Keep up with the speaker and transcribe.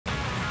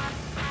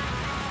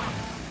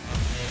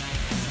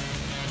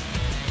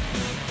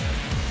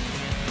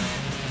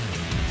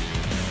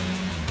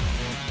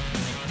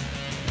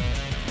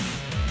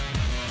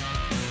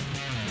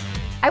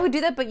would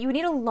do that, but you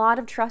need a lot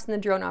of trust in the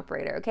drone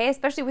operator, okay?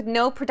 Especially with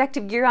no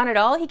protective gear on at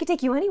all, he could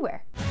take you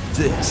anywhere.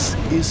 This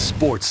is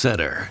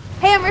SportsCenter.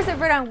 Hey, I'm Marissa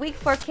Roberto. Week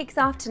 4 kicks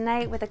off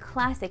tonight with a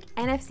classic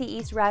NFC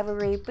East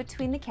rivalry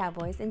between the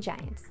Cowboys and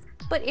Giants.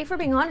 But if we're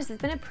being honest,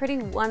 it's been a pretty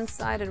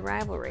one-sided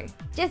rivalry.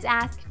 Just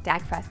ask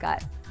Dak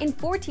Prescott. In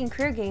 14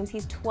 career games,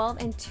 he's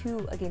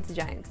 12-2 against the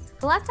Giants.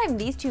 The last time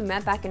these two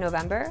met back in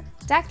November,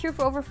 Dak threw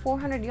for over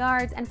 400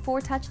 yards and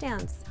 4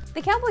 touchdowns.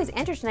 The Cowboys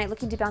enter tonight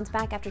looking to bounce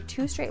back after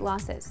 2 straight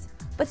losses.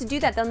 But to do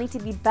that, they'll need to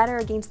be better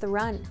against the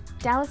run.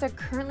 Dallas are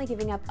currently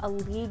giving up a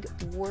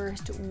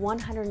league-worst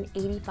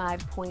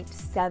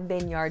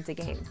 185.7 yards a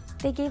game.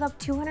 They gave up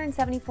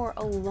 274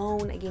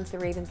 alone against the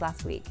Ravens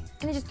last week.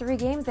 And in just 3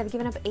 games, they've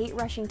given up 8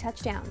 rushing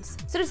touchdowns.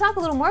 So to talk a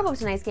little more about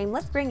tonight's game,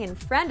 let's bring in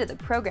friend of the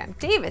program,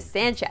 Davis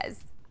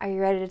Sanchez. Are you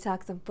ready to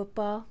talk some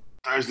football?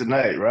 Thursday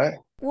night, right?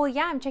 Well,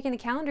 yeah, I'm checking the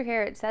calendar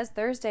here. It says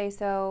Thursday,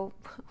 so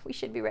we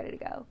should be ready to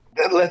go.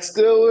 Then let's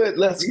do it.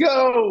 Let's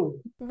go.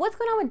 What's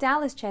going on with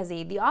Dallas,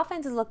 Chezzy? The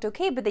offense has looked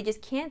okay, but they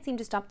just can't seem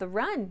to stop the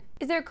run.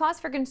 Is there a cause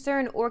for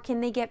concern, or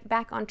can they get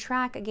back on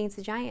track against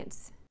the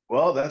Giants?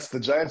 Well, the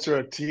Giants are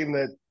a team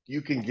that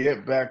you can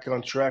get back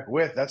on track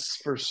with. That's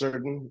for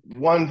certain.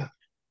 One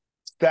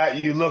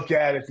stat you look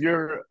at, if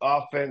your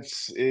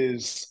offense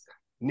is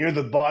near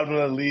the bottom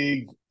of the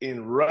league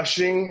in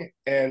rushing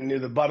and near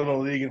the bottom of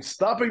the league in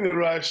stopping the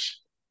rush,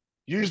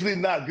 usually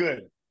not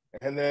good.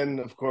 And then,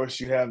 of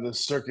course, you have the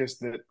circus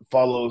that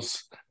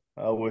follows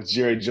with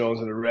Jerry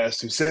Jones and the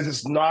rest, who says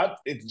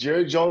it's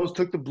Jerry Jones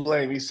took the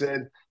blame. He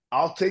said,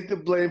 I'll take the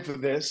blame for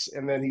this.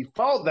 And then he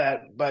followed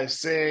that by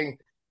saying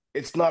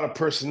it's not a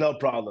personnel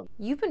problem.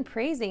 You've been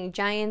praising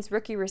Giants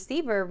rookie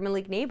receiver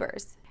Malik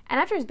Nabers. And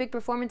after his big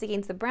performance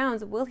against the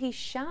Browns, will he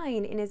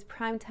shine in his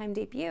primetime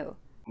debut?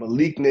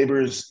 Malik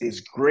Nabers is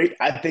great.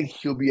 I think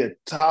he'll be a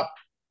top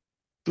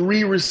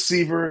 3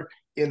 receiver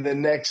in the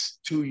next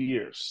 2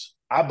 years.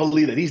 I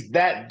believe that he's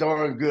that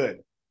darn good.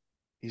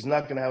 He's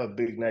not going to have a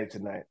big night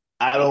tonight.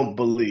 I don't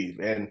believe.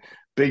 And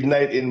big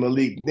night in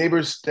Malik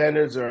Nabers'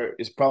 standards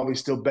is probably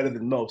still better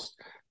than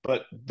most.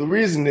 But the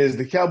reason is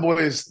the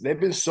Cowboys, they've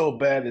been so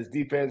bad. His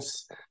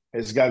defense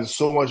has gotten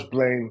so much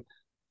blame.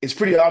 It's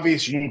pretty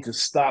obvious you need to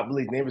stop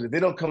Malik Nabers. If they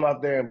don't come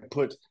out there and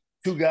put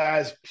 2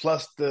 guys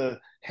plus the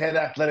head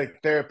athletic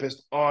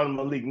therapist on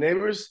Malik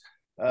Nabers,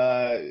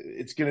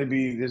 there's going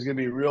to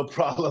be real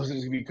problems.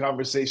 There's going to be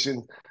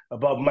conversation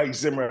about Mike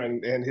Zimmer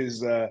and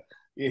his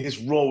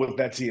role with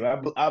that team.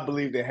 I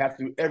believe they have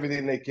to do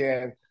everything they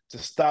can to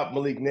stop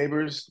Malik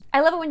Nabers. I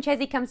love it when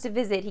Chezzy comes to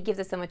visit. He gives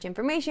us so much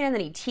information and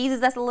then he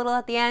teases us a little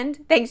at the end.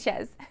 Thanks,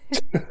 Chez.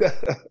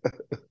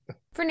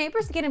 For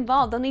Nabers to get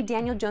involved, they'll need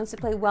Daniel Jones to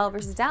play well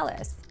versus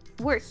Dallas,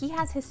 where he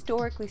has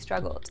historically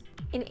struggled.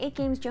 In 8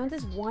 games, Jones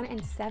is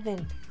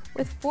 1-7.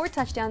 with 4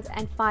 touchdowns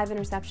and 5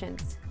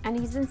 interceptions, and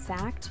he's been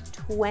sacked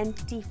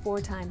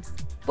 24 times.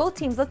 Both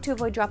teams look to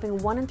avoid dropping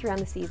 1-3 on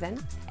the season,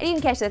 and you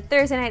can catch the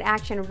Thursday night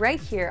action right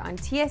here on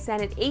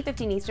TSN at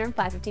 8:15 Eastern,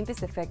 5:15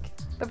 Pacific.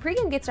 But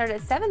pregame gets started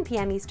at 7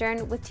 p.m.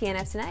 Eastern with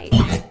TNF tonight.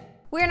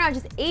 We are now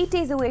just 8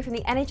 days away from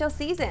the NHL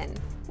season,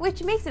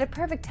 which makes it a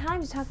perfect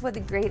time to talk about the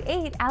grade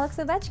 8 Alex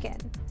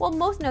Ovechkin. Well,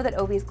 most know that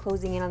Ovi is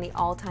closing in on the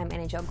all-time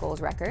NHL goals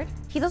record.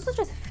 He's also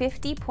just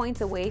 50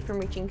 points away from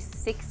reaching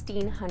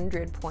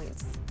 1,600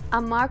 points,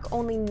 a mark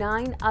only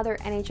 9 other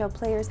NHL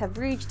players have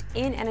reached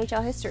in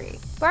NHL history.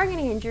 Barring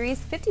any injuries,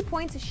 50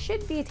 points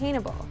should be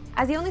attainable,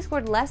 as he only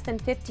scored less than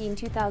 50 in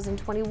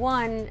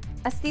 2021,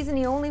 a season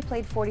he only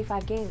played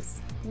 45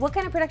 games. What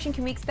kind of production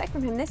can we expect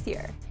from him this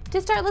year? To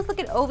start, let's look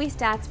at Ovi's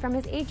stats from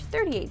his age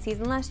 38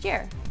 season last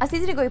year. A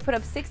season ago, he put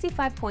up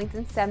 65 points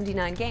in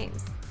 79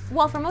 games.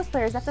 While for most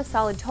players that's a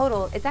solid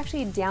total, it's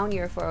actually a down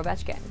year for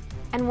Ovechkin,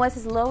 and was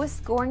his lowest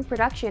scoring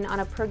production on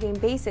a per-game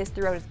basis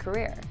throughout his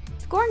career.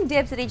 Scoring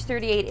dips at age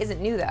 38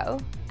 isn't new though,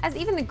 as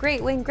even the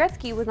great Wayne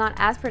Gretzky was not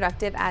as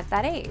productive at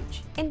that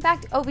age. In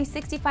fact, Ovi's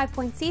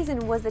 65-point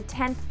season was the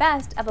 10th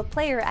best of a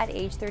player at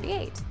age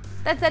 38.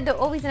 That said, though,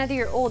 Ovi's another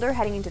year older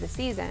heading into the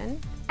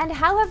season. And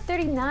how have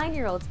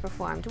 39-year-olds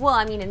performed? Well,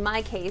 I mean, in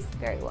my case,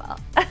 very well.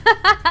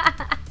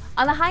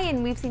 On the high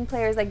end, we've seen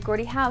players like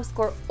Gordie Howe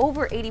score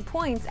over 80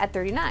 points at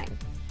 39.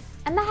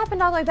 And that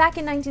happened all the way back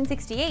in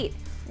 1968.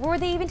 Were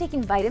they even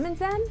taking vitamins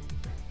then?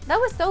 That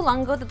was so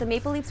long ago that the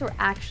Maple Leafs were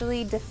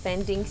actually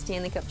defending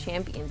Stanley Cup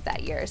champions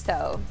that year,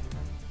 so,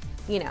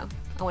 you know,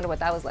 I wonder what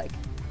that was like.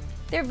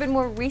 There have been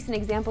more recent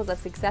examples of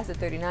success at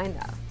 39,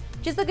 though.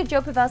 Just look at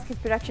Joe Pavelski's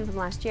production from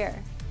last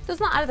year. So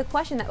it's not out of the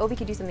question that Ovi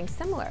could do something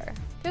similar.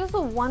 There's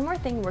also one more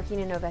thing working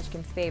in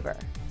Ovechkin's favor: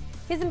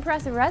 his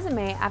impressive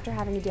resume after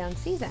having a down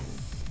season.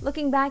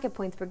 Looking back at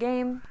points per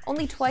game,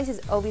 only twice has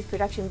Ovi's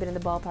production been in the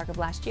ballpark of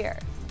last year,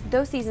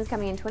 those seasons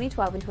coming in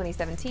 2012 and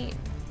 2017.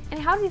 And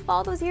how did he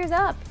follow those years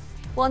up?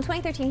 Well, in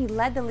 2013, he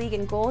led the league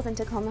in goals and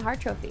took home the Hart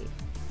Trophy.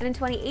 And in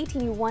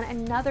 2018, he won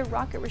another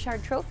Rocket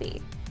Richard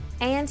Trophy.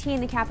 And he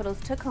and the Capitals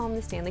took home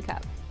the Stanley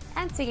Cup.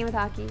 And sticking with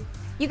hockey,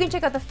 you can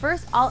check out the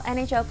first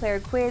all-NHL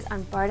player quiz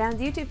on Bardown's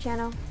YouTube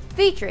channel,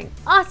 featuring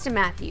Austin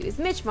Matthews,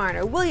 Mitch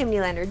Marner, William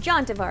Nylander,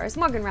 John Tavares,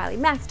 Morgan Riley,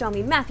 Max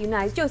Domi, Matthew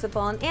Nyes, Joseph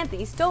Ball, and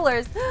Anthony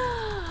Stolarz.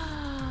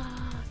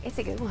 It's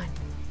a good one.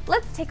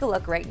 Let's take a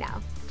look right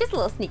now. Just a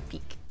little sneak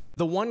peek.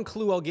 The one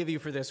clue I'll give you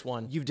for this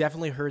one, you've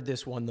definitely heard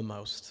this one the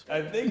most.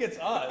 I think it's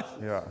us.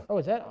 Yeah. Oh,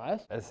 is that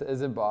us?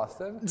 Is it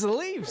Boston? It's the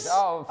Leafs.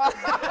 Oh.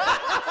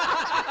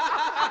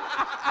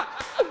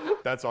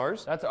 That's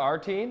ours? That's our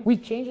team?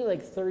 We've changed it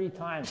like 30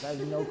 times. I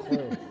have no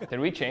clue. Did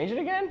we change it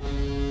again?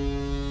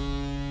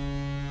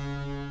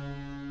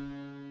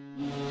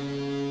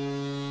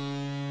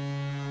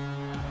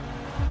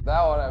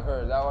 That one I've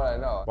heard. That one I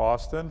know.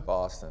 Boston?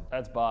 Boston.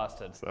 That's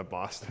Boston. Is that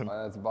Boston?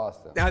 That's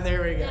Boston. Now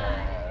there we go.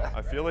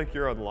 I feel like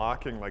you're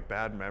unlocking like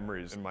bad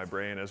memories in my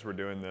brain as we're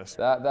doing this.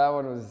 That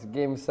one was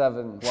Game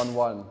 7,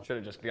 1-1. Should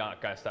have just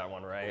got that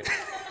one right.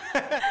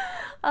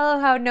 Oh,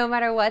 how no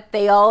matter what,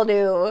 they all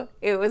knew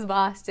it was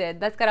Boston.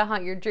 That's gotta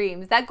haunt your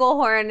dreams. That goal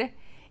horn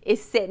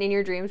is sitting in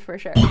your dreams for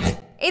sure.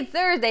 It's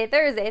Thursday.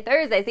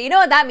 So you know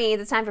what that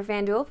means. It's time for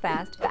FanDuel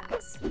Fast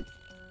Facts.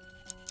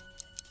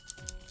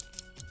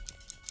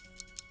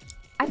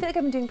 I feel like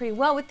I've been doing pretty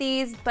well with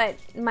these, but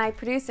my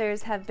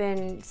producers have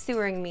been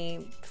sewering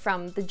me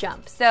from the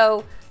jump.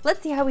 So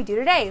let's see how we do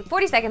today.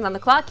 40 seconds on the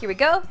clock, here we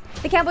go.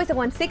 The Cowboys have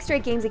won 6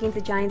 straight games against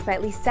the Giants by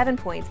at least 7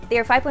 points. They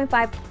are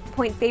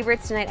 5.5-point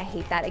favorites tonight. I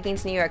hate that,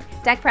 against New York.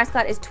 Dak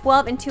Prescott is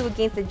 12-2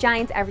 against the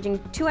Giants, averaging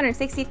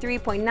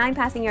 263.9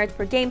 passing yards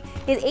per game.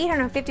 His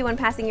 851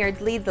 passing yards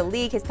leads the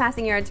league. His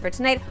passing yards for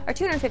tonight are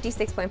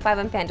 256.5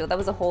 on FanDuel. That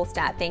was a whole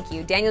stat, thank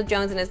you. Daniel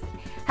Jones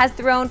has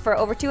thrown for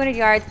over 200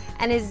 yards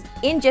and is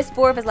in just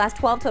 4 of his last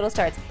 12 total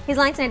starts. His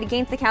line tonight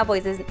against the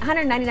Cowboys is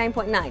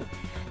 199.9.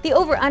 The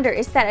over-under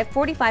is set at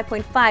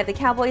 45.5. The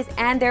Cowboys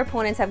and their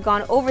opponents have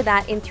gone over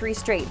that in 3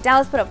 straight.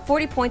 Dallas put up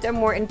 40 points or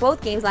more in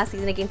both games last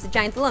season against the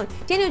Giants alone.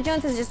 Daniel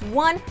Jones has just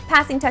 1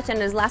 passing touchdown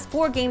in his last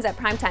 4 games at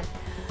primetime.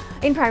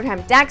 In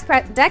primetime, Dak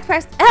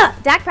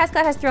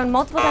Prescott has thrown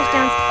multiple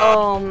touchdowns.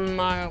 Oh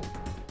my...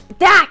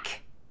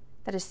 Dak!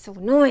 That is so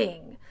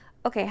annoying.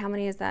 Okay, how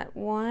many is that?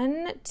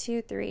 1,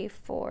 2, 3,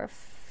 4,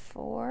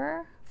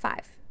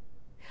 5.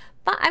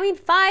 I mean,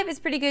 5 is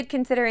pretty good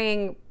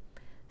considering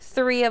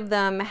 3 of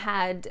them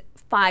had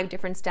 5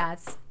 different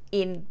stats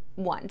in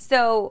one.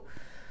 So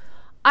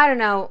I don't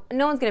know.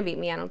 No one's gonna beat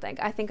me, I don't think.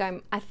 I think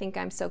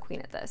I'm so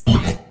queen at this.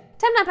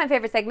 Time now, my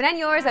favorite segment and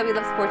yours, that we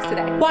love sports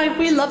today. Why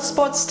we love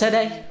sports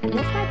today. And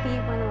this might be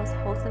one of the most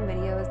wholesome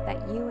videos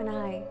that you and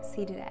I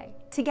see today.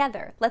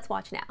 Together, let's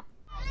watch now.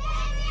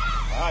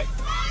 All right.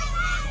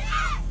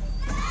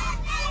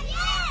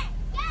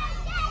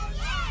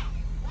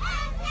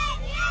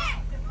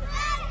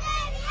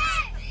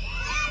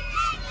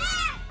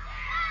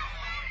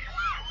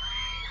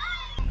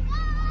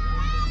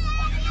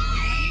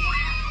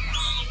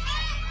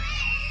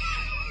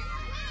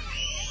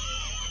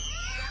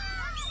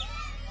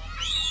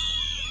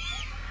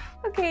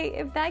 Okay,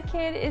 if that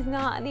kid is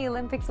not in the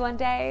Olympics one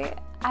day,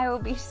 I will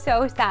be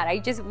so sad.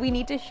 We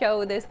need to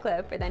show this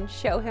clip and then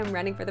show him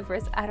running for the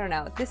first, I don't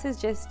know. This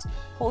is just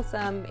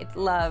wholesome, it's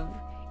love.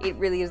 It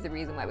really is the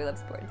reason why we love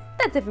sports.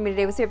 That's it for me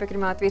today with Super Cricket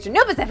Tomorrow 3 Eastern,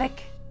 no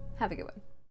Pacific. Have a good one.